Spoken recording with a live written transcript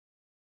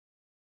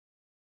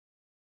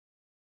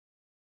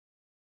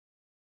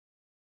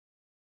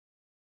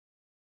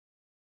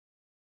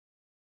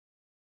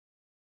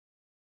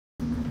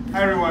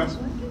Hi everyone.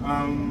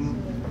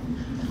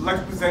 I'd like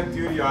to present to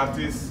you the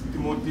artist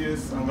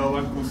Timoteus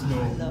Anggawan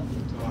Kusno.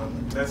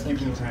 Let's give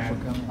him a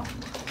hand.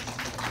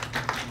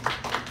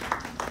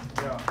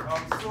 Yeah.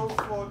 So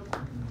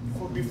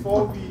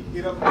before we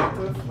hit up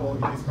later for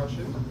the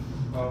discussion,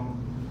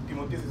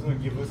 Timoteus is going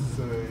to give us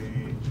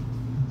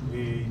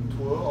a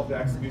tour of the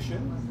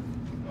exhibition.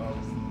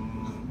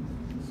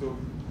 So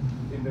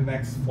in the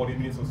next 40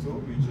 minutes or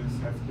so, we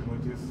just have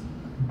Timoteus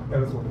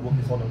tell us what the work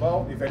is all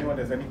about. If anyone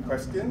has any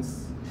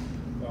questions,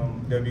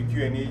 there'll be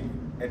Q&A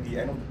at the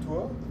end of the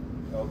tour.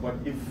 But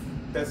if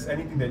there's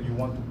anything that you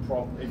want to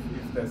prompt, if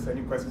there's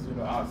any questions you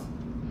want to ask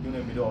in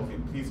the middle of it,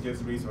 please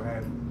just raise your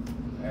hand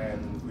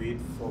and wait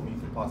for me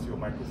to pass you a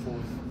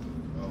microphone.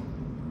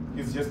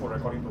 It's just for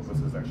recording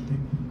purposes, actually.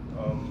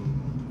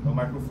 A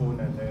microphone,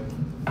 and then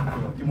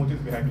Timoteus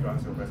will be happy to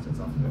answer your questions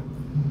after that.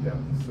 Yeah.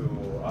 So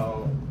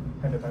I'll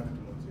hand the time to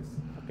Timoteus.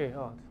 Okay.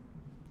 Oh.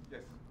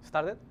 Yes.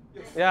 Started?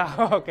 Yes.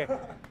 Yeah. Okay.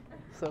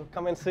 So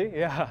come and see.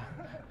 Yeah.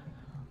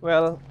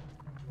 Well.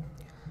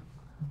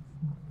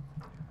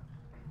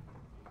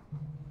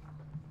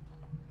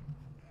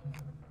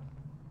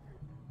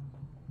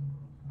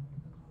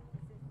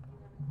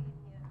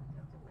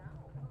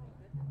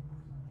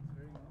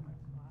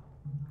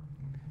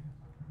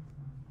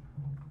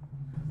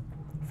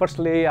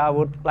 Firstly, I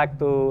would like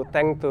to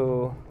thank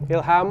to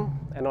ILHAM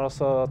and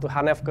also to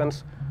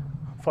Hanefkens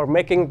for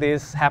making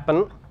this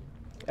happen.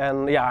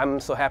 And yeah, I'm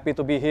so happy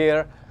to be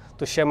here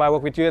to share my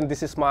work with you. And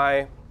this is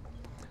my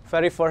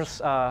very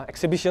first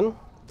exhibition,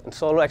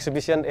 solo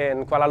exhibition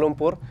in Kuala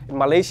Lumpur, in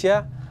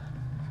Malaysia.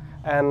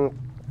 And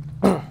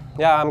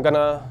yeah, I'm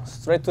gonna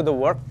straight to the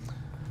work.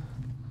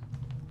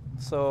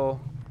 So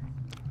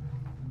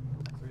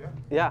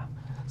yeah.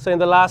 So in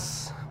the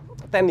last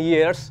 10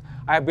 years,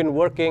 I've been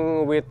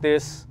working with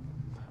these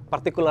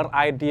particular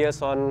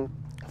ideas on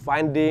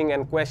finding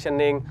and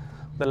questioning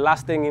the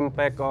lasting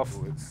impact of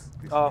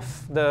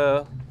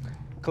the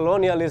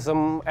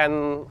colonialism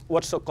and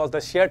what's so-called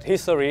the shared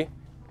history,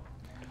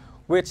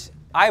 which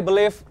I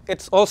believe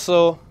it's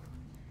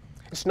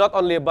not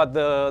only about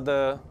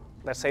the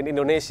let's say in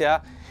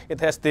Indonesia, it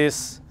has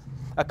this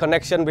a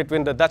connection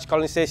between the Dutch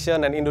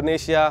colonization and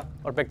Indonesia,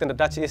 or back then the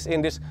Dutch East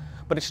Indies.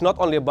 But it's not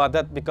only about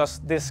that, because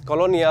this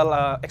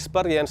colonial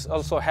experience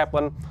also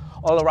happened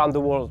all around the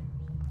world.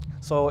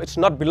 So it's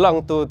not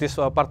belong to this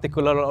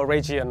particular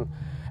region.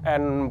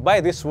 And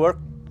by this work,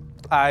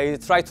 I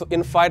try to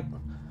invite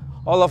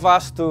all of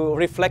us to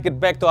reflect it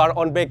back to our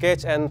own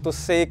baggage and to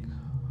seek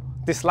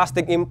this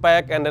lasting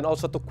impact, and then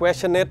also to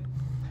question it.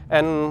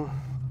 And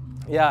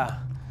yeah,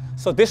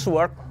 so this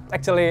work,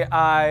 actually,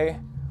 I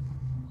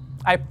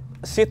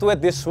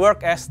situate this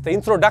work as the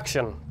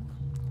introduction.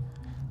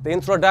 The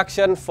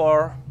introduction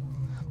for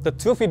the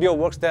two video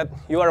works that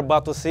you are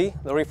about to see,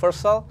 the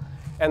Reversal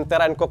and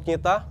Terra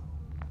Incognita.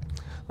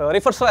 The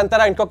Reversal and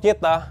Terra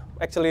Incognita,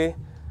 actually,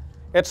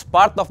 it's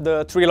part of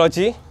the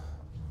trilogy.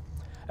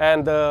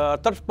 And the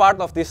third part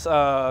of this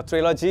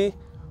trilogy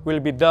will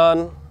be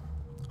done,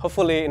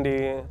 hopefully, in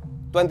the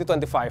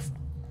 2025.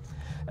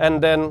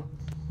 And then,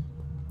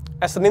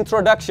 as an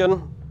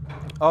introduction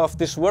of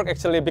this work,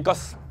 actually,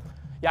 because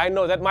yeah, I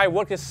know that my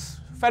work is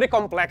very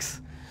complex.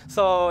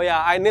 So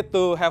yeah, I need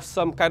to have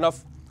some kind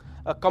of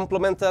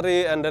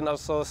complementary, and then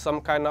also some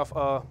kind of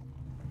a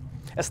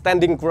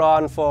standing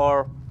ground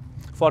for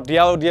the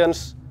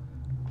audience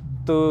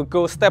to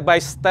go step by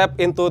step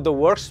into the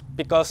works,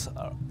 because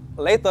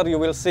later you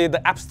will see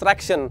the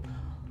abstraction,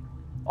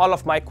 all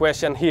of my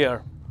question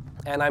here.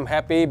 And I'm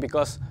happy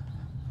because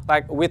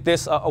like with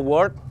this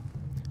award,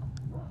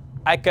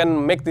 I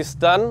can make this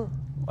done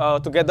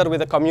together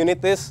with the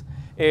communities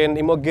in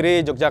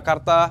Imogiri,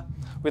 Yogyakarta,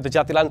 with the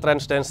Jathilan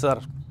trance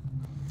dancer.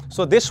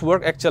 So this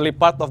work actually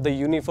part of the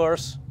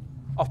universe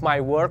of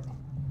my work,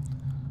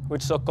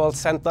 which is so-called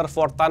Center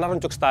for Tanah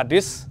Runcuk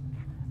Studies,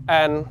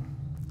 and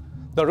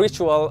the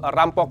ritual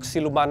Rampok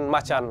Siluman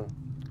Macan.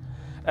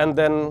 And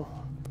then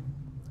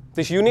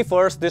this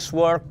universe, this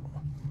work,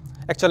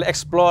 actually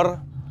explore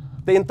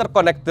the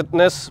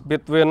interconnectedness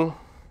between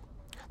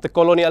the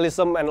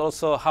colonialism and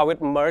also how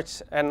it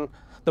merged, and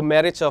the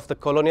marriage of the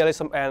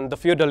colonialism and the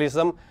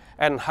feudalism,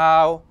 and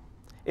how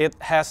it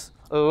has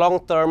a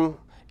long-term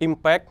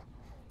impact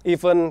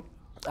even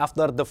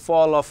after the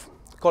fall of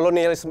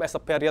colonialism as a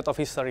period of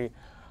history,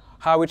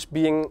 how it's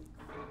being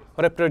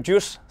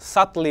reproduced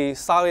subtly,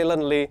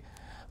 silently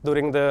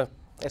during the,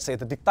 let's say,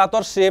 the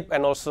dictatorship,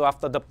 and also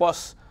after the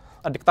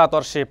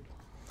post-dictatorship,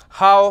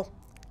 how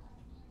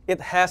it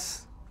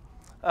has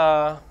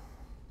the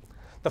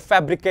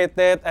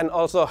fabricated, and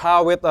also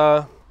how it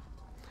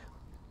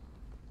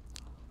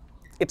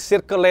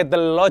circulates the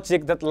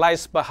logic that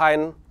lies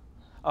behind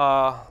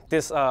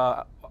this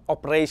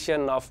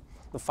operation of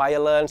the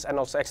violence and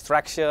also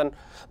extraction,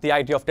 the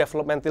idea of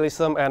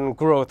developmentalism and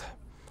growth.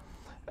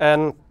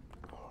 And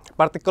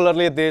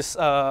particularly this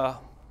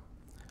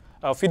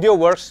video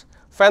works,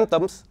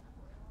 Phantoms,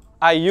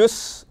 I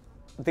use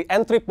the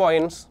entry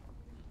points,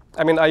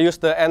 I use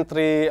the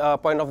entry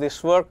point of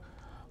this work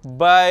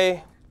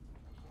by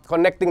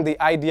connecting the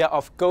idea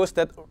of ghosts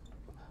that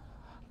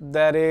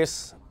that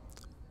is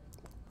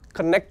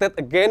connected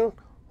again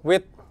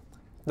with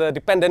the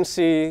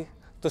dependency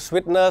to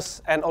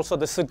sweetness and also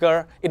the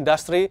sugar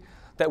industry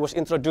that was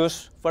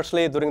introduced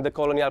firstly during the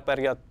colonial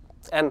period.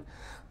 And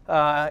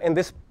in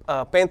this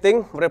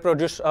painting,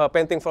 reproduce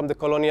painting from the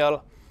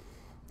colonial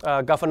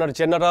Governor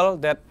General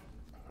that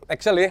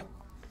actually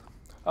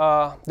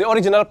the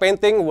original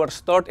painting were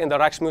stored in the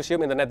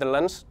Rijksmuseum in the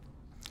Netherlands.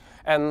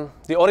 And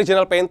the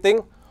original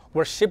painting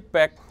were shipped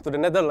back to the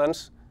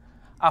Netherlands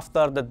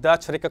after the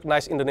Dutch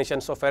recognized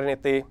Indonesian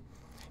sovereignty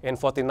in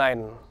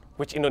 49,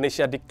 which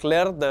Indonesia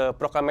declared the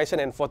proclamation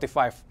in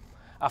 45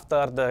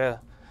 after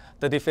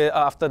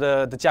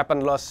the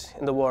Japan loss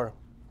in the war.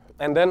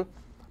 And then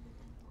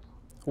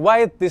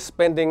why these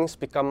paintings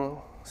become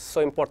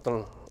so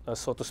important,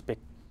 so to speak?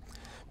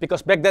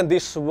 Because back then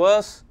these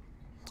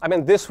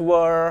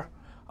were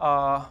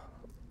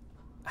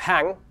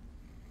hung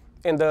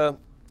in the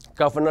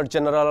Governor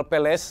General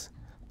Palace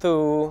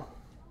to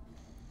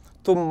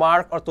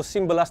mark or to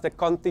symbolize the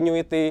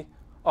continuity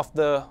of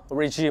the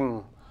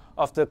regime,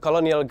 of the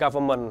colonial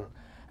government.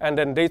 And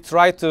then they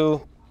try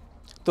to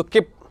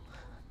keep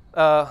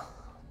the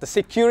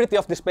security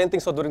of this painting.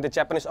 So during the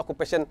Japanese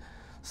occupation,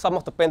 some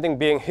of the painting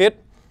being hid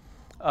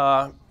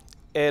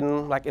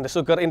in the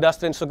sugar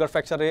industry, in sugar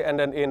factory, and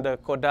then in the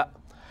Kodak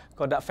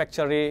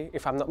factory,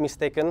 if I'm not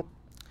mistaken.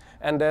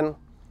 And then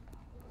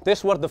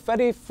these were the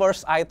very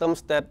first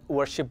items that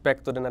were shipped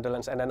back to the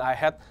Netherlands. And then I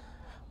had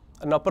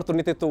an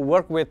opportunity to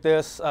work with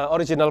this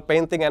original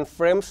painting and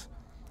frames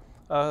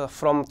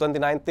from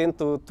 2019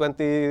 to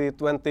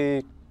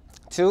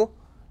 2022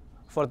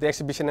 for the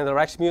exhibition in the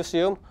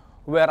Rijksmuseum,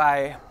 where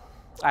I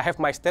have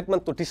my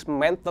statement to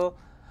dismantle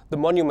the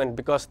monument,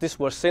 because this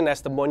was seen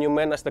as the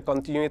monument, as the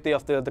continuity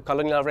of the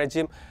colonial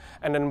regime.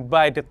 And then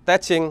by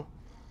detaching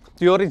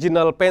the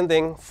original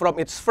painting from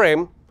its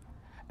frame,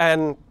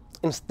 and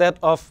instead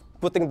of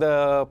putting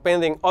the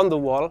painting on the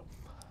wall,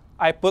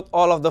 I put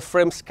all of the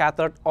frames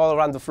scattered all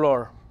around the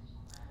floor.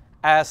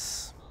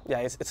 As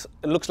it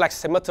looks like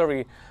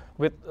cemetery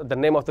with the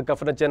name of the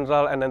Governor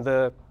General and then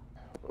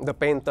the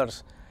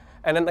painters.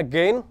 And then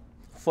again,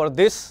 for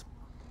this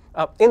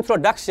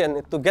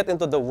introduction to get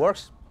into the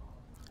works,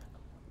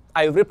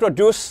 I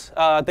reproduce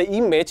the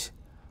image,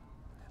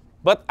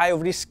 but I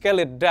rescale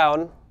it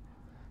down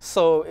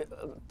so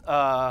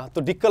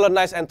to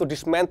decolonize and to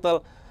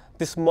dismantle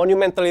this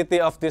monumentality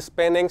of these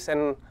paintings,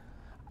 and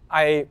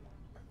I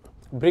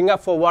bring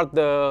up forward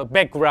the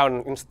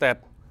background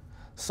instead.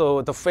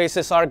 So the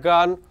faces are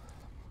gone,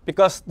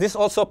 because this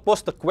also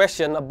posed the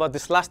question about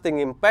this lasting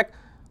impact,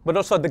 but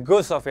also the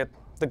ghost of it,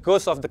 the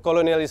ghost of the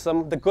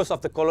colonialism, the ghost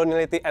of the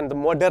coloniality and the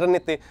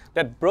modernity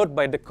that brought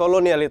by the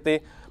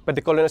coloniality, but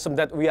the colonialism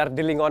that we are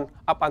dealing on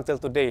up until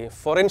today.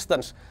 For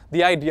instance,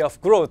 the idea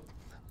of growth,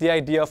 the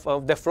idea of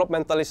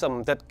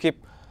developmentalism that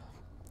keep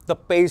the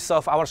pace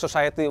of our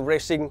society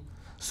racing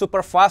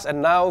super fast,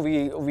 and now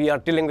we are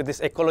dealing with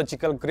this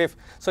ecological grief.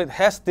 So it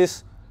has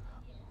this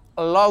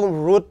long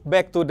route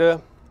back to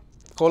the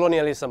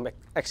colonialism,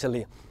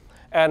 actually.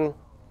 And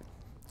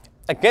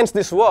against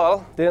this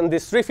wall, then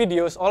these three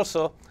videos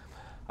also,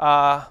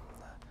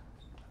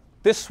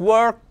 this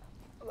work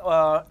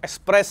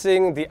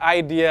expressing the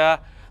idea,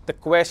 the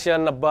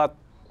question about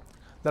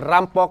the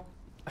rampok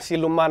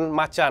siluman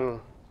macan.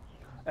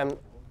 And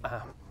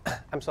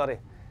I'm sorry,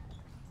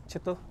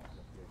 Chitu,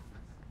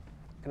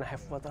 can I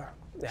have water?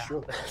 Yeah.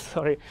 Sure.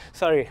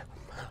 sorry.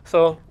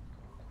 So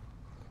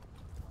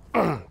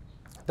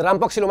the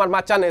rampok siluman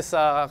macan is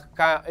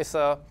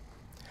an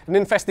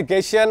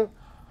investigation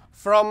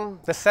from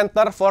the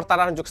Center for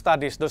Tanah Runjuk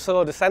Studies.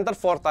 So the Center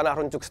for Tanah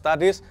Runjuk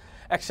Studies,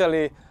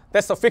 actually,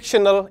 that's a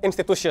fictional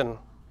institution.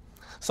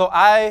 So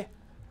I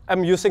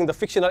am using the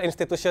fictional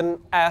institution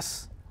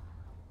as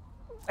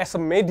a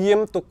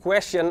medium to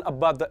question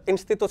about the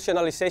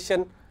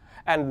institutionalization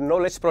and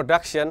knowledge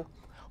production,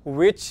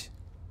 which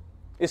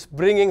is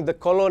bringing the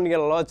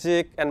colonial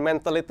logic and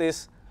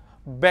mentalities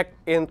back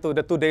into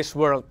the today's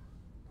world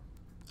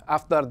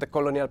after the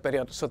colonial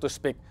period, so to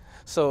speak.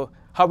 So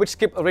how it's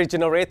keep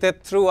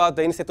regenerated throughout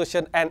the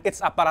institution and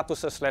its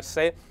apparatuses, let's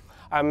say.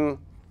 I'm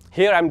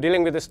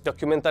dealing with this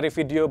documentary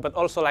video, but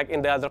also like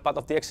in the other part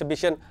of the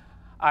exhibition,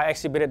 I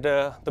exhibited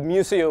the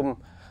museum,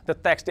 the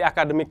text, the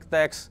academic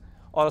text,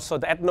 also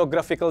the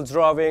ethnographical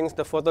drawings,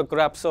 the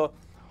photographs. So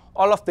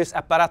all of these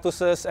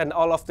apparatuses and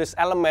all of these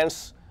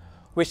elements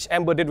which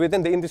embodied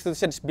within the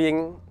institution is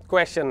being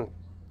questioned.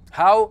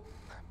 How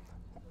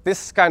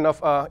this kind of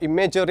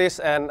imageries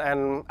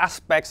and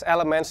aspects,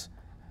 elements,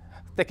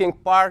 taking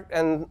part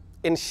and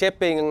in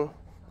shaping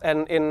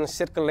and in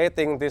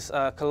circulating this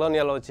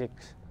colonial logic.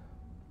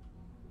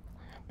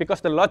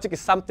 Because the logic is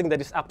something that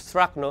is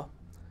abstract, no?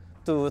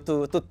 To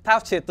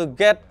touch it, to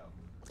get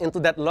into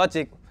that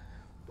logic,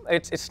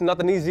 it's not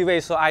an easy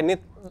way. So I need,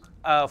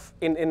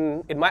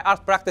 in my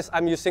art practice,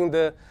 I'm using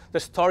the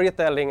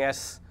storytelling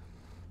as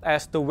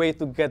the way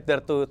to get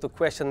there to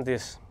question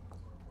this.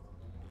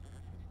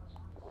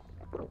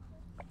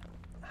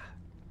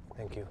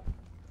 Thank you.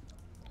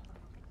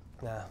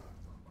 Nah,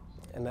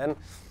 and then,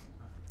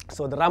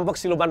 so the rampok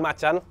siluman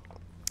macan,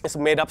 It's a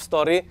made-up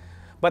story,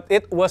 but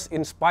it was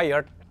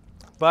inspired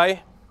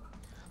by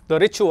the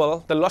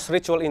ritual, the lost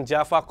ritual in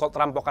Java called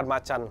Rampokan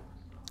Macan.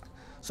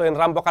 So in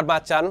Rampokan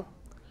Macan,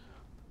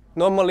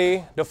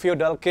 normally the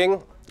feudal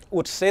king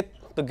would sit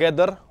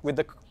together with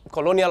the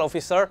colonial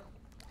officer.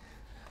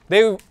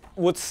 They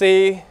would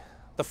see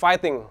the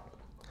fighting.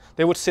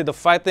 They would see the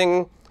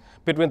fighting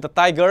between the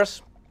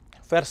tigers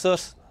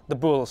versus the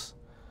bulls.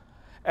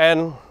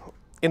 And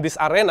in this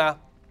arena,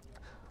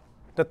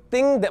 the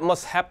thing that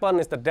must happen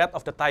is the death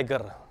of the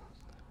tiger.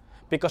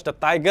 Because the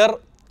tiger,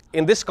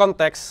 in this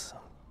context,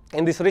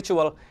 in this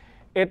ritual,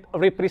 it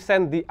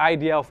represents the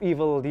idea of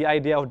evil, the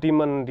idea of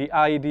demon, the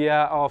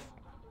idea of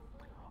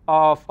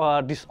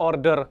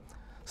disorder.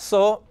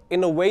 So,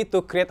 in a way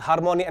to create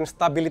harmony and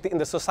stability in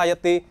the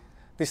society,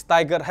 this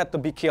tiger had to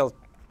be killed.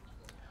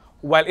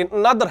 While in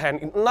another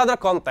hand, in another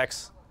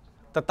context,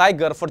 the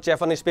tiger for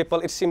Javanese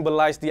people, it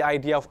symbolized the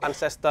idea of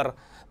ancestor,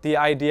 the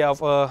idea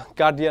of a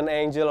guardian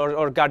angel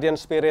or guardian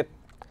spirit.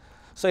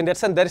 So in that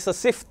sense, there is a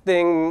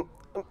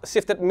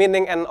shifted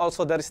meaning, and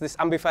also there is this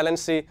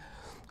ambivalency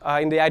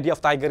in the idea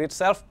of tiger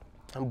itself.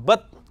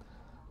 But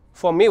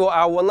for me,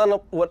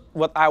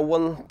 what I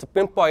want to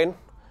pinpoint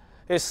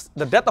is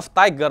the death of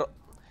tiger.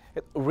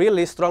 It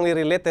really strongly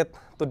related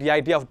to the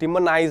idea of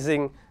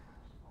demonizing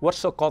what's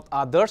so-called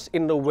others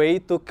in a way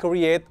to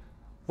create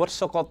what's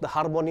so-called the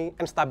harmony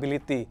and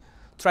stability,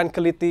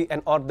 tranquility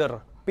and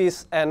order,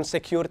 peace and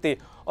security,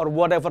 or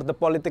whatever the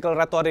political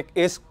rhetoric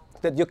is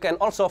that you can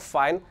also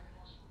find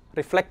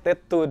reflected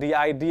to the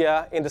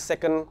idea in the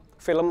second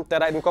film,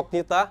 Terra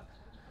Incognita,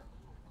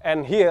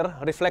 and here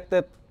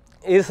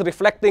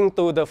reflecting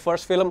to the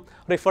first film,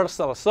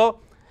 Reversal. So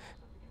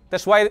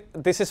that's why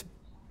these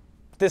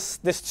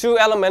two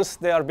elements,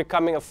 they are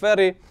becoming a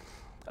very,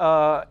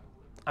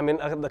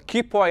 the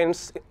key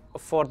points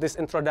for this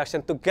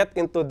introduction to get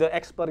into the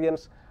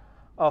experience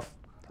of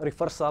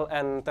Reversal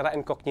and Terra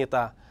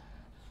Incognita.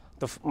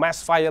 The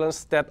mass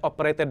violence that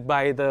operated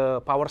by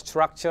the power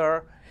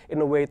structure in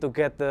a way to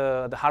get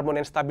the harmony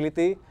and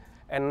stability,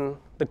 and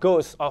the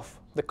ghost of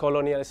the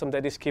colonialism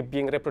that is keep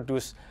being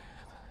reproduced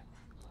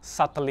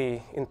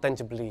subtly,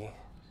 intangibly.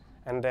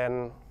 And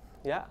then,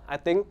 yeah, I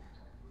think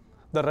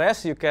the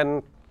rest you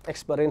can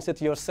experience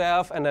it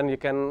yourself, and then you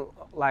can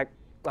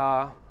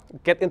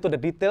get into the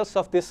details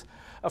of this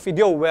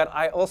video, where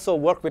I also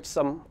work with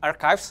some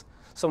archives,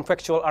 some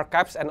factual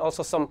archives, and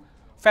also some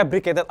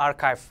fabricated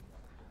archive.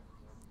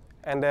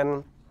 And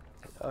then,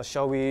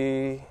 shall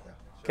we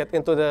get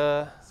into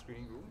the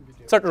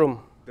third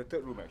room? The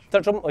third room, actually.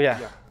 Third room? Oh, yeah.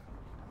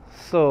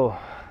 So,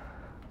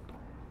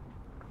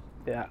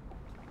 yeah.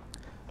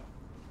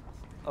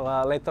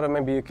 Later,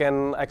 maybe you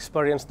can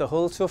experience the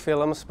whole two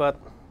films, but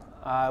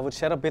I would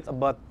share a bit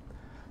about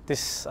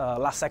this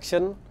last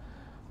section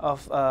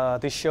of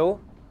this show.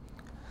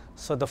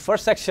 So the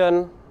first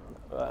section,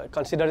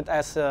 consider it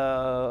as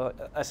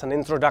an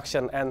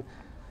introduction, and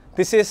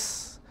this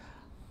is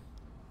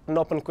an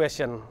open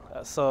question.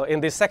 So in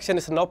this section,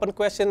 it's an open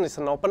question, it's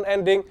an open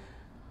ending.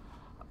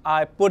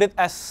 I put it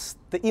as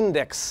the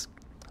index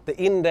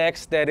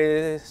that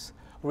is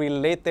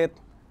related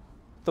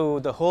to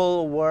the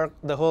whole work,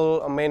 the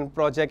whole main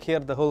project here,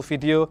 the whole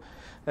video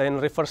in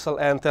Reversal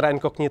and Terra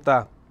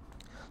Incognita.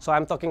 So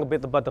I'm talking a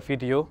bit about the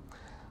video.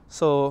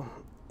 So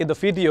in the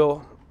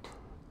video,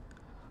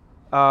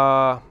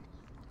 as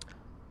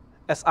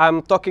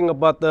I'm talking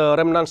about the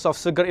remnants of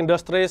sugar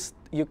industries,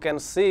 you can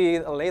see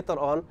later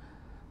on,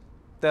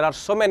 there are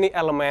so many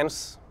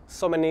elements,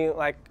 so many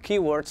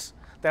keywords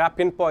that are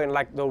pinpoint,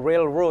 like the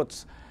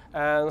railroads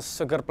and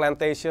sugar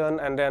plantation,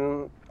 and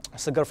then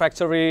sugar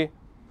factory.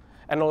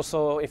 And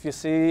also, if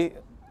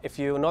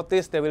you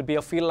notice, there will be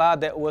a villa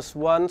that was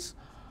once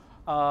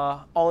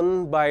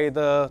owned by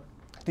the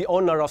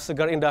owner of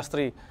sugar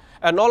industry.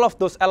 And all of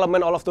those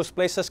elements, all of those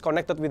places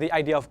connected with the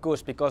idea of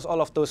ghost, because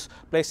all of those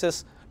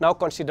places now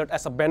considered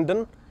as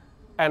abandoned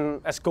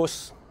and as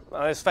ghosts.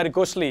 It's very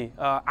ghostly,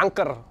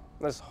 anchor.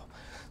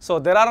 So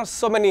there are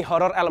so many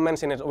horror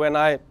elements in it. When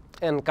I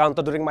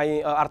encountered during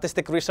my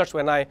artistic research,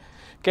 when I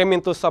came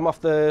into some of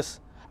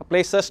these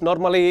places,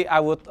 normally I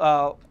would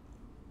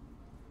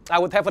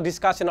have a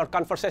discussion or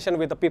conversation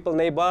with the people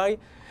nearby,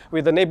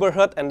 with the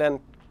neighborhood, and then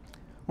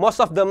most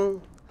of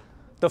them,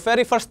 the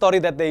very first story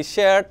that they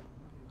shared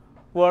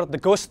were the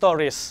ghost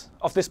stories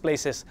of these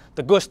places,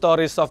 the ghost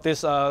stories of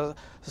this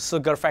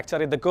sugar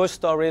factory, the ghost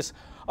stories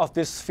of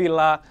this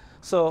villa.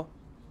 So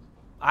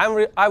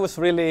I was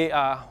really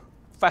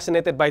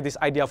fascinated by this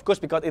idea of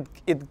ghost, because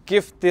it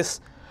gives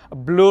this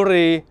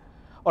blurry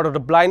or the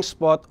blind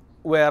spot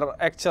where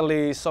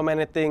actually so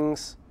many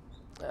things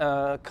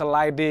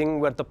colliding,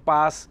 where the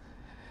past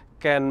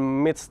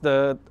can meet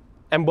the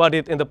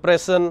embodied in the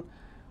present,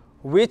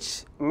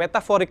 which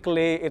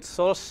metaphorically it's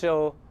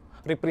also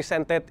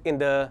represented in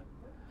the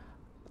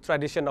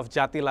tradition of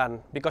jathilan,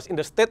 because in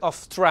the state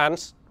of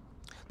trance,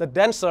 the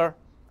dancer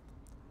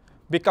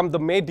become the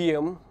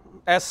medium.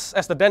 As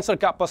the dancer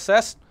got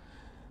possessed,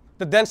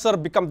 the dancer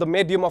become the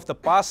medium of the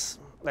past.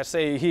 Let's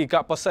say he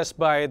got possessed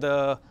by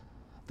the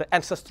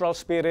ancestral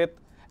spirit,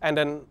 and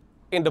then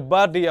in the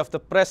body of the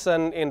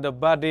present, in the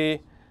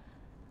body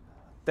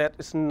that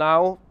is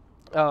now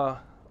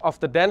of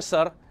the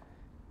dancer,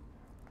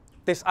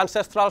 this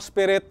ancestral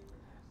spirit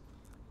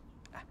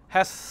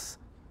has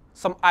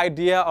some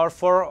idea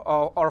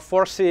or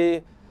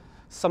foresee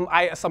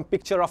some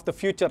picture of the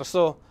future.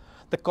 So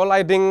the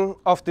colliding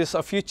of this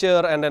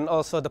future and then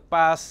also the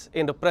past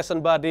in the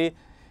present body,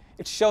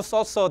 it shows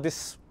also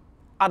this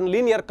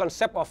unlinear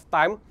concept of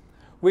time,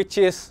 which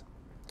is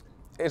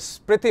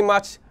pretty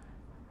much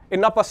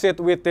in opposite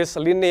with this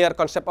linear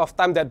concept of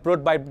time that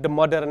brought by the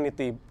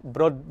modernity,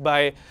 brought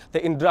by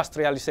the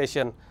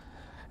industrialization.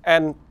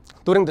 And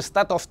during the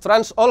state of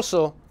trance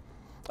also,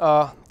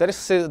 there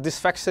is this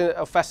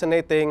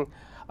fascinating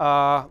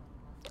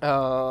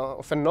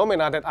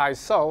phenomena that I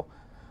saw,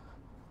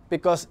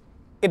 because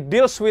it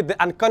deals with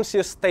the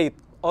unconscious state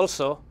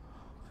also.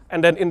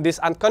 And then in this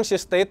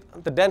unconscious state,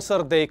 the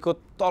dancer, they could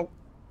talk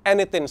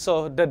anything.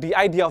 So the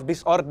idea of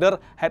disorder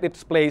had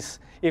its place,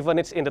 even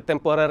it's in the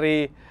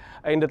temporariness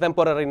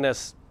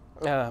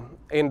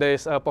in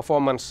this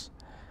performance.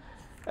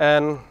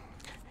 And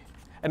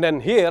then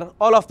here,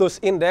 all of those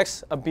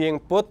index are being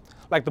put,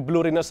 like the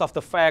blurriness of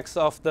the facts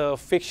of the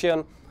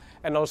fiction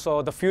and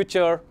also the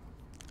future.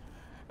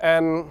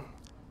 And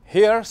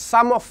here,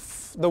 some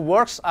of the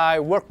works I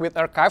work with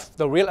archive,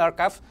 the real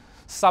archive.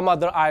 Some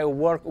other I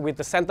work with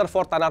the Center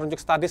for Tanah Runjuk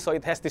Studies, so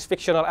it has this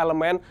fictional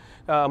element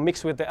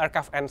mixed with the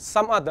archive. And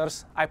some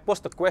others, I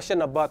posed the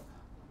question about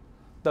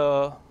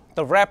the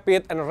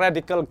rapid and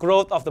radical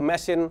growth of the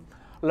machine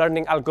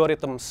learning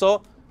algorithm.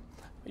 So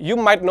you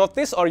might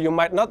notice or you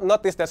might not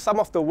notice that some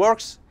of the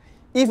works,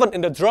 even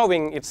in the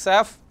drawing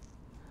itself,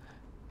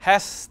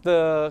 has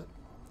the,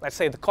 let's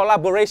say, the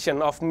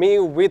collaboration of me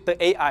with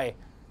the AI.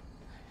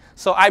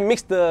 So I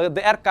mixed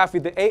the archive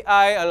with the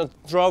AI and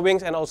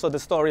drawings and also the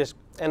stories.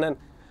 And then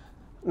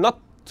not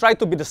try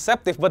to be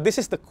deceptive, but this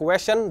is the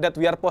question that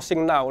we are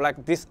posing now.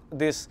 Like this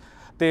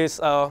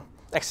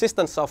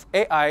existence of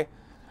AI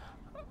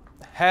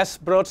has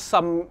brought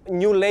some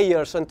new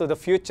layers into the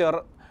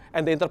future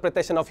and the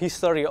interpretation of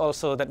history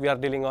also that we are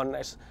dealing on.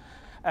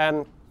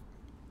 And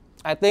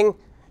I think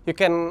you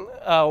can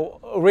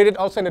read it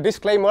also in the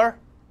disclaimer,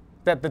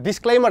 that the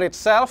disclaimer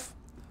itself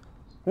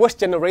was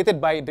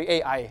generated by the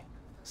AI.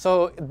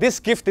 So this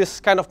gives this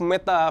kind of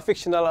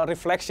meta-fictional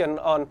reflection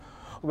on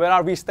where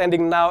are we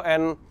standing now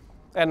and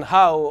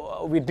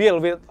how we deal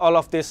with all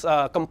of these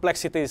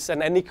complexities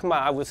and enigma,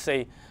 I would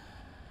say.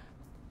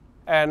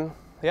 And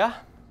yeah,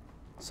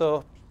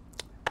 so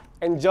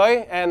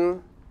enjoy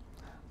and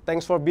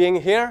thanks for being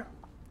here.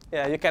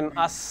 Yeah, you can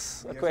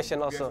ask a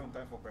question also. We have some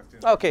time for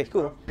questions. Okay,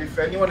 cool. If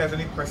anyone has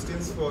any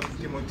questions for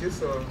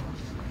Timoteus or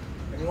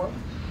anyone?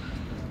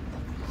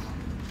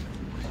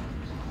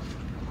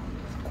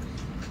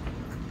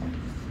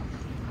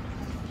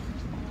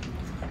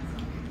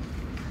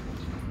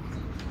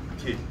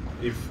 Okay,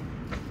 if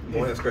no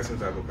one has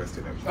questions, I have a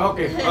question actually.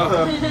 Okay.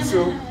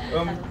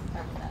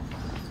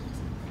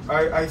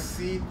 I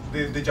see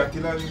the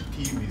jathilan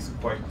theme is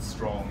quite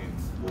strong in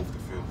both the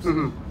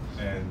films,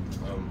 and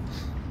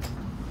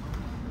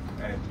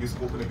you've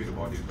spoken a bit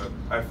about it, but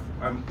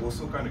I'm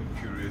also kind of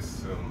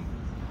curious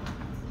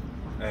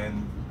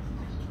and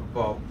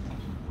about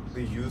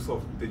the use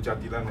of the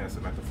jathilan as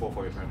a metaphor for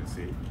what you're trying to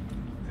say,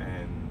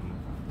 and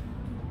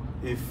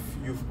if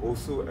you've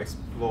also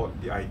explored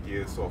the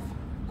ideas of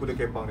kuda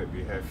kepang that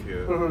we have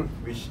here,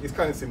 which is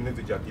kind of similar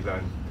to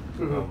jathilan,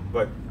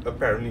 but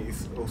apparently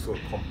it's also a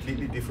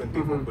completely different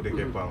thing from kuda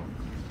kepang,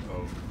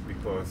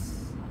 because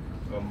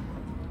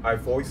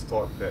I've always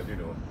thought that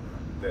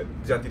that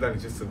jathilan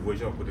is just a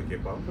version of kuda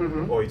kepang,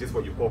 or it's just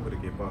what you call kuda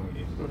kepang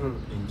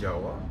in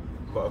Java,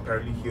 but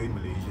apparently here in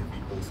Malaysia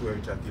we also have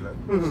jathilan,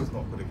 which is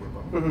not kuda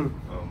kepang.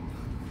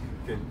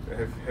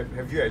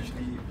 Have you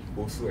actually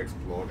also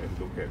explored and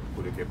looked at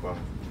kuda kepang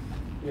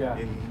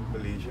in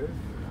Malaysia?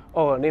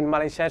 Oh, in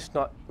Malaysia it's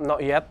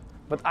not yet,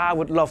 but I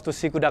would love to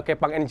see kuda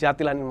kepang and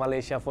jathilan in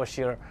Malaysia for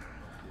sure.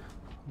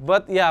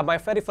 But yeah, my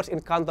very first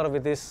encounter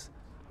with this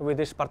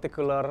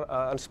particular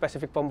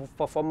specific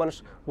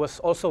performance was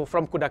also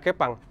from kuda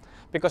kepang,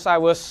 because I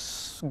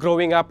was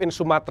growing up in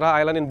Sumatra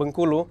Island in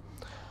Bengkulu.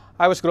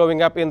 I was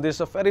growing up in this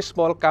very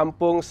small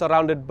kampung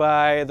surrounded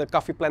by the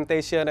coffee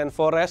plantation and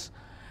forest,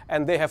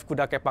 and they have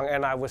kuda kepang,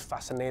 and I was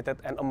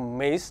fascinated and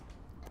amazed.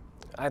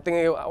 I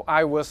think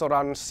I was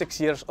around 6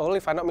 years old,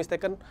 if I'm not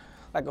mistaken,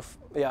 like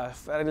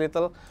very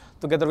little.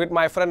 Together with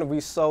my friend,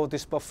 we saw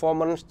this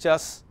performance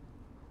just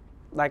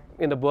like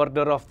in the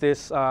border of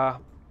this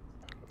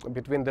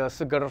between the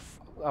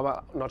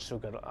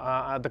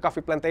the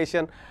coffee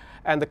plantation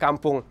and the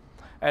kampung,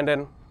 and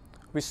then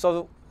we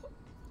saw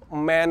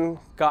man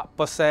got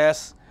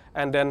possessed,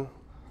 and then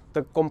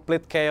the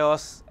complete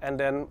chaos, and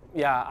then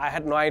I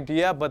had no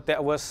idea, but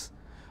there was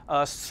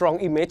a strong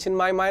image in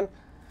my mind,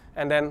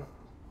 and then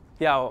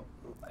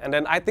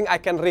I think I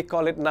can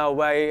recall it now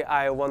why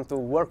I want to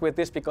work with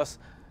this, because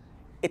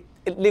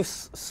it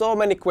leaves so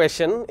many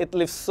questions, it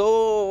leaves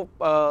so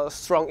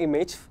strong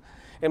image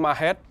in my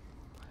head,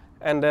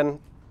 and then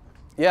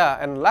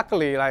and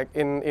luckily, like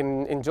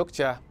in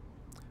Jogja,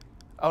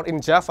 or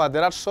in Java,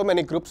 there are so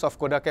many groups of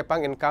Kuda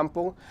Kepang in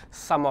Kampung.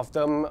 Some of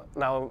them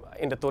now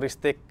in the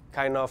touristic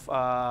kind of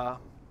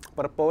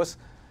purpose.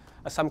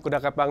 Some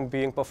Kuda Kepang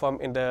being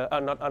performed in the,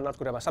 not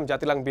Kuda, some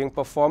jathilan being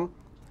performed,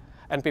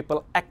 and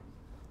people act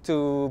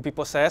to be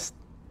possessed.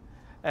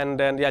 And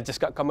then, yeah, just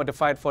got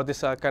commodified for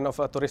this kind of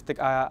touristic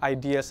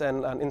ideas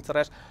and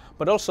interest.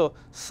 But also,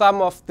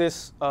 some of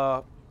this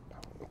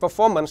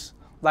performance,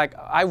 like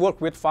I work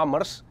with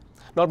farmers.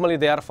 Normally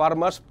they are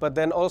farmers, but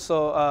then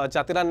also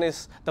jathilan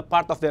is the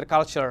part of their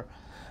culture.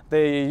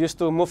 They used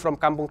to move from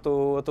kampung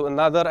to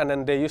another, and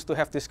then they used to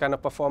have this kind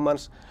of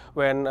performance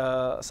when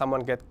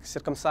someone gets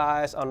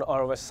circumcised,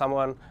 or when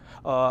someone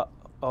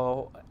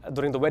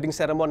during the wedding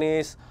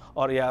ceremonies,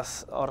 or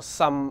yes, or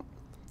some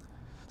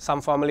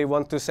family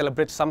want to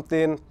celebrate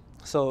something,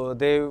 so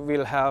they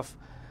will have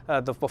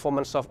the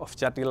performance of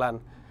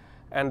jathilan.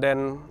 And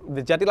then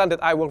the jathilan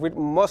that I work with,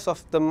 most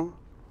of them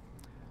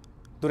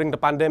during the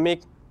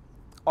pandemic,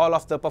 all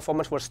of the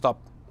performance were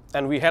stopped.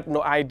 And we had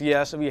no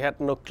ideas, we had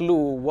no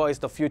clue what is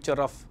the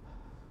future of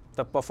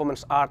the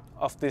performance art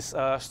of this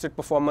street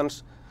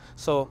performance.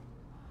 So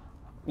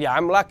yeah,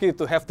 I'm lucky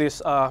to have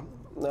this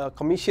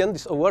commission,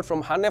 this award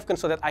from Hanefken,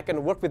 so that I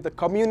can work with the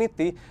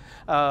community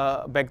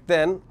back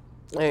then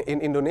in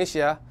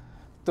Indonesia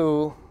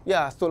to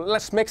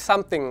let's make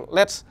something,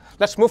 let's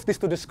move this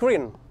to the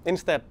screen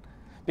instead,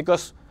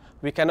 because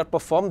we cannot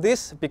perform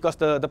this because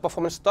the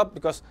performance stopped,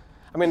 because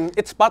I mean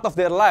it's part of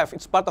their life,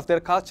 it's part of their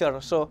culture.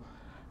 So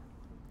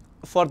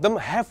for them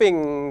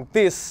having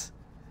this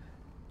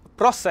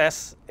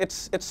process,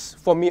 it's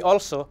for me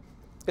also,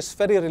 it's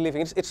very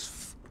relieving.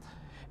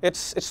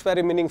 It's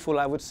very meaningful,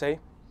 I would say,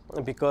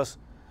 because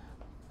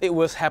it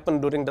was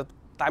happened during the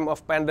time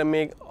of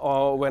pandemic,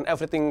 or when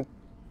everything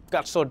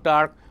got so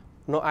dark,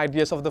 no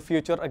ideas of the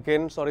future.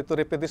 Again, sorry to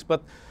repeat this,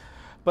 but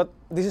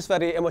this is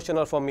very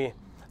emotional for me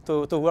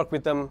to work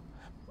with them.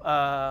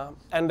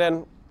 And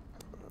then,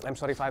 I'm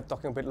sorry if I'm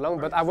talking a bit long,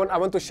 but I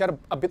want to share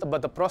a bit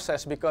about the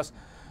process, because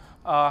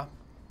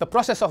the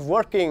process of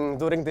working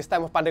during this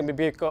time of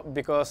pandemic,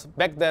 because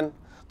back then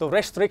the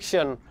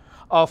restriction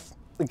of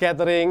the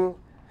gathering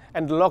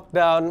and the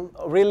lockdown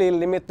really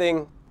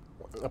limiting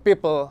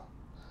people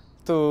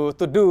to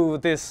do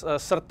this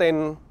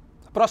certain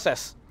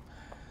process.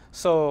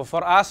 So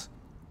for us,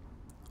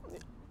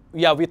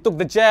 yeah, we took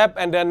the jab,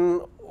 and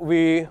then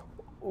we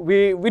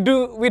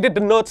did the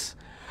notes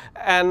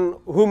and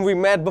whom we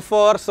met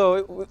before.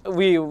 So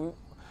we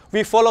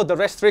followed the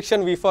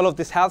restriction, we followed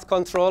this health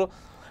control,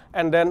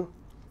 and then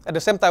at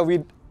the same time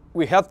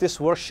we held this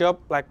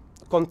workshop like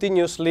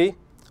continuously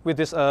with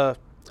this a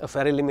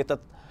very limited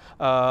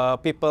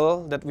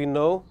people that we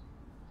know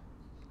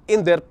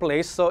in their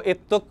place. So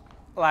it took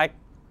like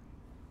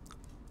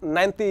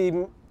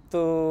 90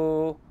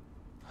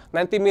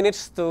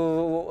 minutes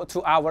to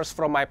 2 hours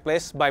from my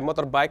place by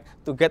motorbike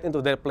to get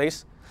into their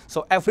place.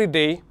 So every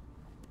day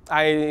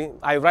I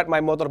ride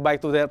my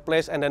motorbike to their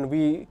place, and then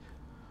we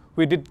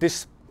did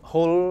this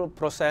whole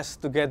process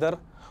together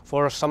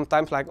for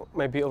sometimes like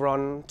maybe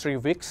around 3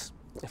 weeks,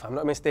 if I'm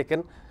not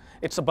mistaken.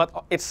 It's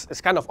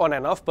kind of on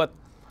and off, but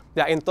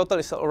yeah, in total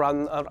it's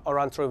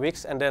around 3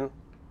 weeks. And then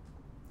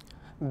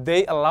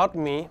they allowed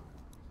me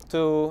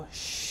to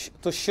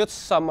shoot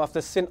some of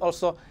the scene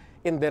also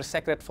in their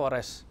sacred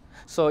forest.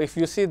 So if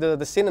you see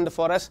the scene in the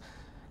forest,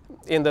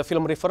 in the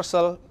film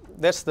reversal,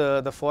 that's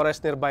the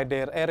forest nearby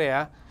their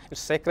area.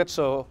 It's sacred,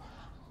 so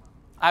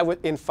I was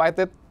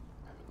invited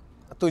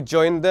to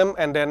join them,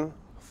 and then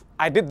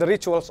I did the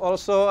rituals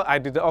also. I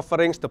did the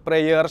offerings, the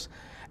prayers,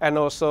 and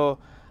also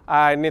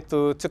I need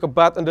to take a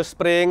bath in the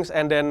springs,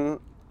 and then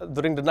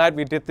during the night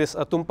we did this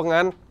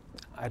tumpengan.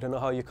 I don't know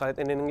how you call it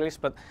in English,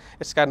 but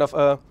it's kind of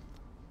a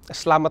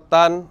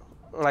selamatan,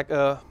 like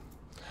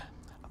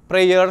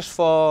prayers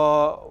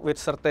with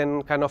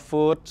certain kind of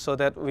food, so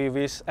that we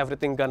wish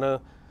everything gonna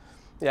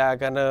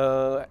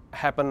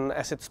happen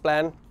as it's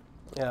planned.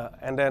 Yeah,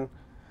 and then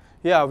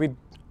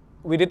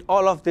we did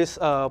all of this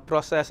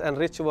process and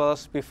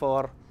rituals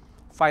before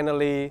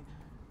finally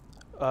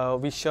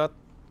we shot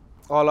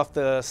all of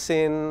the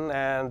scene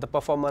and the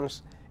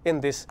performance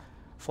in this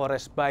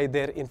forest by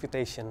their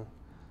invitation.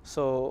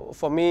 So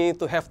for me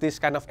to have this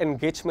kind of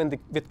engagement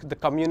with the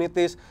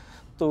communities,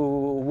 to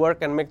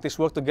work and make this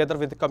work together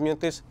with the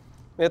communities,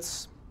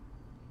 it's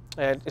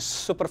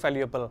super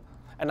valuable.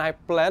 And I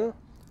plan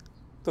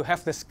to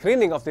have the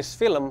screening of this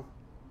film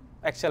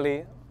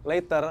actually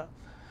later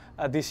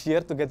this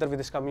year together with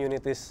these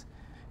communities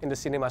in the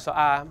cinema. So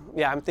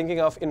yeah, I'm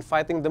thinking of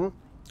inviting them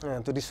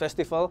to this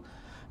festival,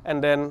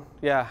 and then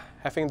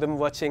having them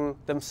watching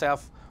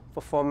themselves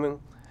performing,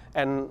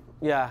 and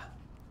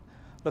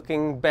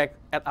looking back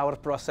at our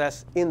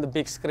process in the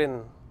big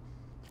screen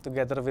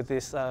together with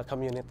these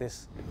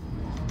communities.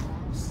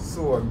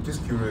 So I'm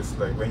just curious,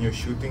 like when you're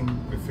shooting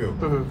the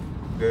film,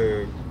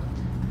 the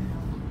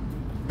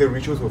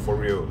rituals were for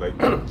real, like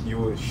you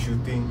were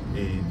shooting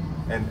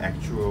an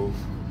actual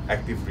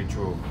active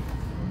ritual,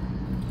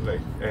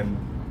 like, and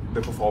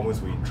the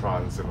performers were in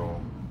trance and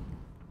all.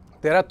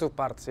 There are two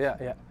parts,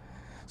 yeah.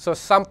 So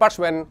some parts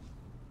when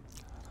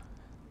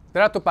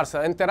There are two parts,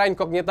 in Terra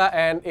Incognita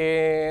and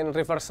in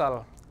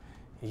reversal.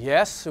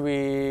 Yes,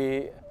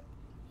 we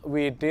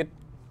did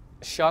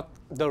shot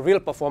the real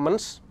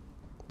performance,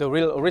 the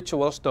real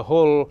rituals, the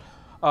whole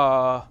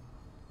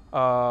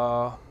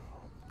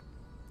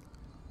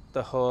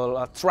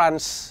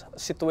trance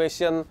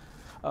situation,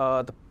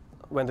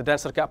 when the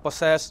dancer got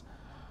possessed,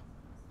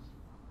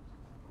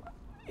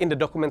 in the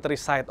documentary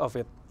side of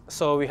it.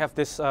 So we have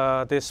this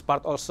this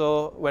part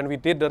also. When we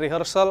did the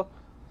rehearsal,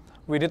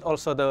 we did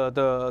also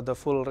the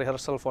full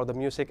rehearsal for the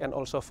music and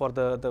also for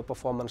the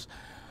performance.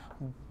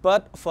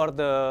 But for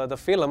the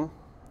film,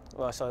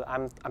 well, so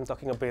I'm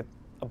talking a bit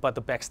about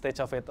the backstage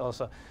of it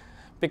also,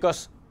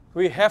 because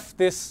we have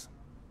this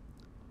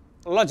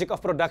logic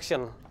of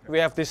production. We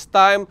have this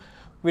time.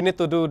 We need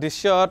to do this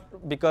shot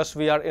because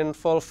we are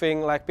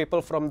involving like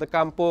people from the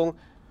kampung,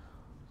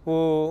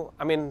 who,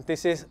 I mean,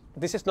 this is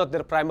not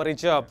their primary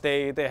job.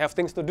 They have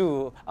things to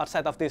do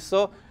outside of this.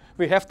 So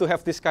we have to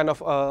have this kind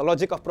of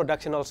logic of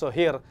production also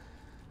here.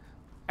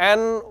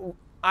 And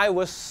I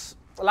was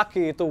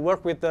lucky to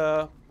work with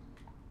the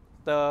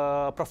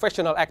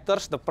professional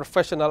actors, the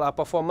professional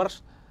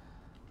performers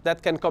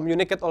that can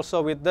communicate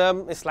also with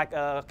them. It's like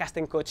a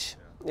casting coach,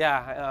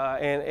 yeah,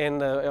 in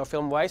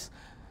film-wise.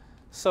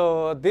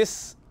 So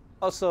this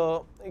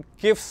also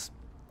gives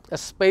a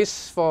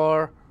space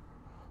for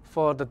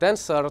the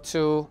dancer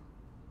to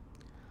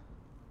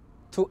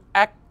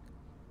act,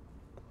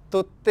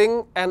 to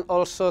think, and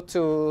also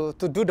to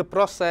do the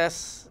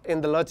process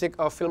in the logic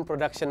of film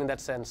production in that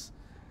sense.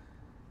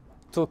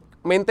 To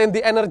maintain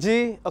the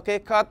energy, okay,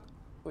 cut,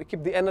 we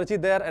keep the energy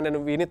there, and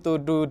then we need to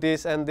do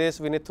this and this,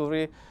 we need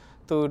to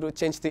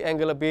change the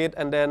angle a bit,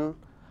 and then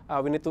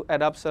we need to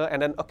add up, so,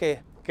 and then, okay,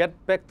 get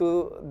back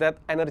to that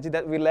energy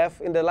that we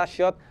left in the last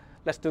shot,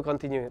 let's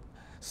continue it.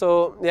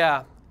 So,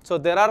 yeah, so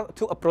there are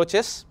two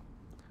approaches.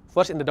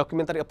 First in the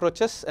documentary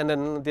approaches, and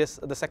then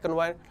the second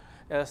one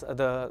is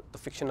the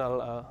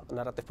fictional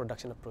narrative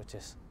production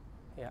approaches.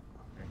 Yeah.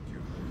 Thank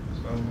you.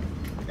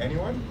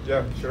 Anyone?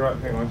 Yeah, Sharad,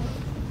 hang on.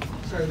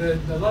 Sorry, there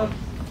are a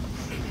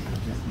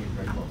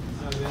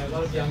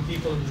lot of young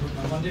people in the room.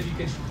 I wonder if you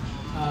could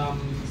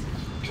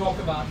talk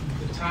about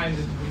the time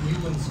that when you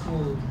were in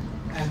school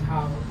and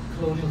how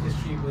colonial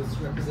history was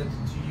represented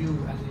to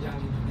you as a young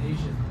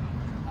Indonesian.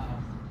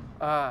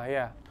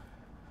 Yeah.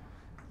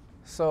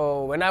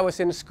 So when I was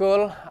in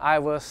school, I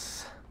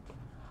was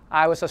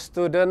a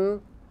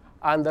student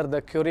under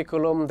the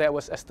curriculum that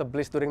was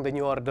established during the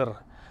New Order,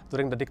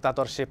 during the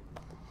dictatorship,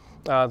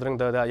 during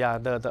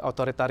the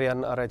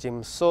authoritarian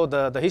regime. So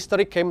the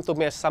history came to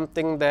me as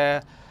something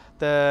that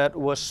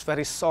was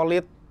very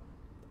solid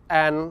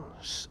and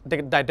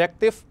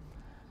didactic,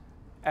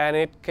 and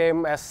it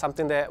came as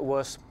something that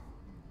was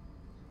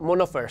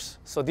monoverse.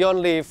 So the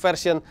only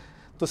version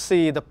to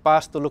see the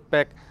past, to look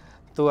back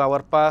to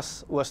our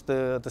past, was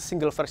the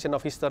single version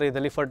of history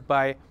delivered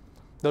by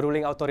the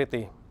ruling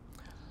authority.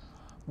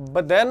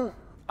 But then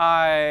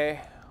I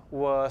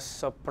was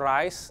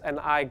surprised, and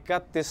I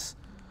got this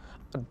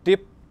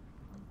deep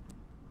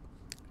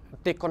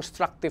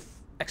deconstructive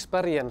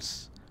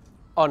experience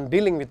on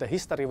dealing with the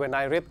history when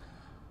I read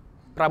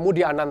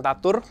Pramudia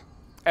Anantatur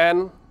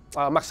and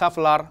Max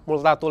Havelaar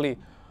Multatuli,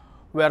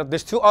 where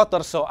these two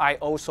authors, so I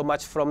owe so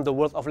much from the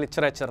world of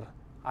literature.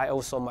 I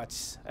owe so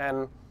much.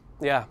 And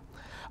yeah,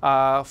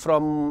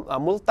 from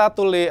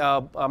Multatuli,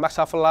 Max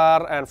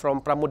Havelaar, and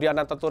from Pramudia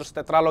Anantatur's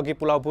tetralogy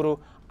Pulau Buru,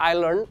 I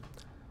learned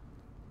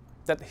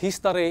that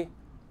history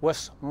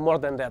was more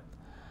than that.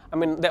 I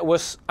mean,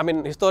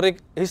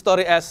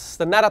 history as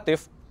the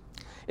narrative,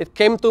 it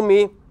came to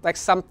me like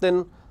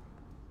something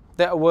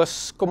that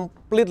was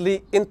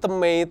completely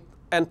intimate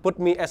and put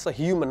me as a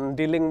human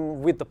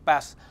dealing with the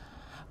past.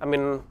 I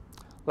mean,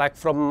 like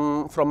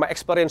from my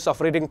experience of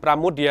reading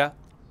Pramudia,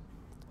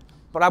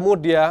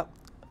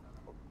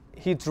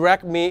 he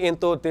dragged me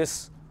into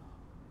this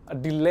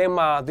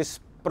dilemma, this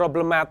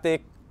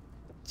problematic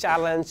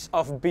challenge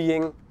of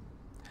being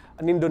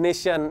an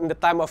Indonesian in the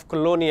time of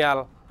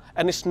colonial.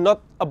 And it's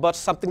not about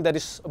something that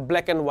is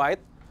black and white,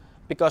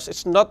 because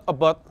it's not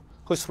about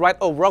who's right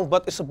or wrong,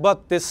 but it's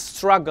about this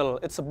struggle.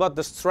 It's about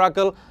the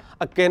struggle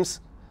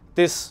against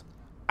this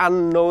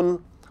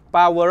unknown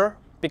power,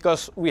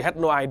 because we had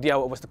no idea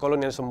what was the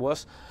colonialism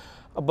was,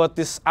 about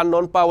this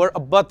unknown power,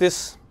 about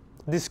this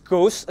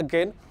ghost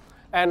again,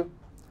 and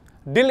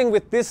dealing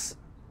with this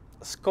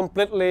is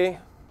completely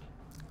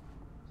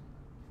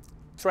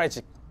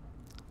tragic.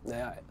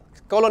 Yeah,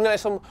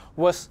 colonialism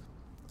was,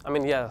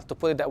 to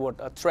put it that word,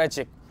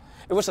 tragic.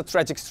 It was a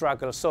tragic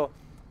struggle. So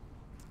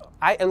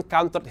I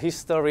encountered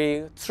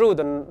history through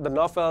the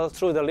novel,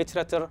 through the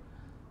literature,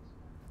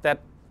 that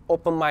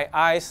opened my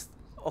eyes.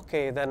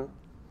 Okay, then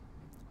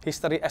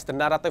history as the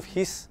narrative,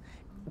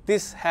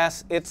 this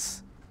has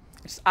its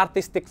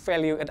artistic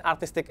value and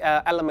artistic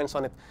elements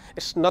on it.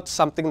 It's not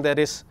something that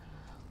is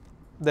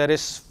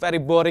very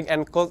boring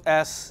and cold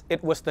as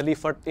it was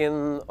delivered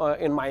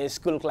in my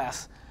school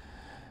class.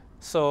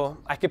 So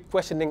I keep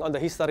questioning on the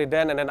history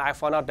then, and then I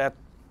found out that,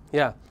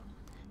 yeah,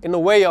 in a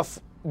way of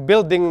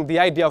building the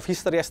idea of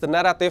history as the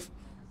narrative,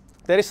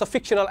 there is a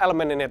fictional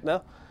element in it.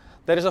 No?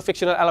 There is a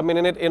fictional element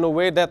in it in a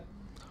way that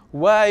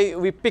why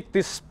we pick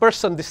this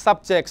person, these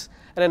subjects,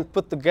 and then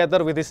put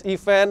together with this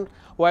event,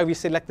 why we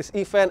select this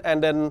event,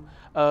 and then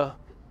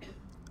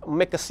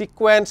make a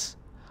sequence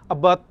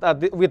about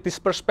with this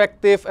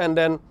perspective, and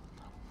then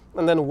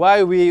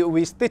why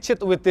we stitch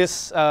it with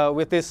this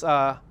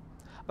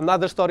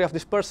another story of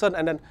this person,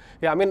 and then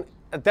I mean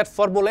that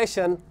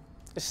formulation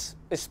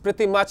is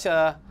pretty much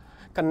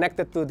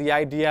connected to the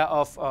idea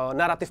of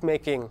narrative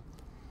making,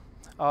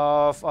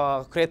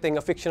 of creating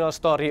a fictional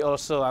story.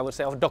 Also, I would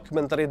say of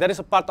documentary. There is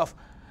a part of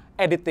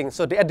editing.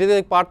 So the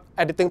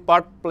editing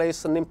part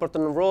plays an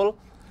important role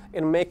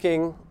in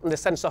the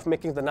sense of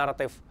making the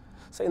narrative.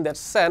 So in that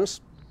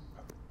sense,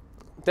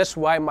 that's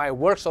why my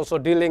work's also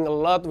dealing a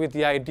lot with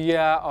the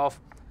idea of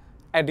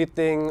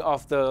editing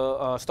of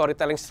the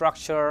storytelling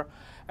structure,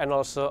 and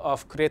also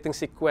of creating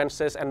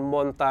sequences and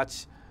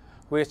montage,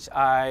 which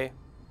I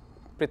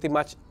pretty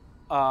much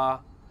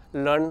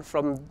learned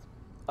from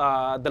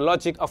the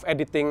logic of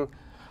editing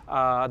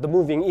the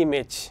moving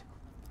image.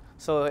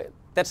 So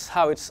that's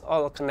how it's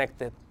all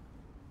connected.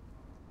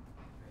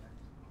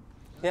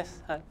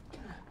 Yes, hi.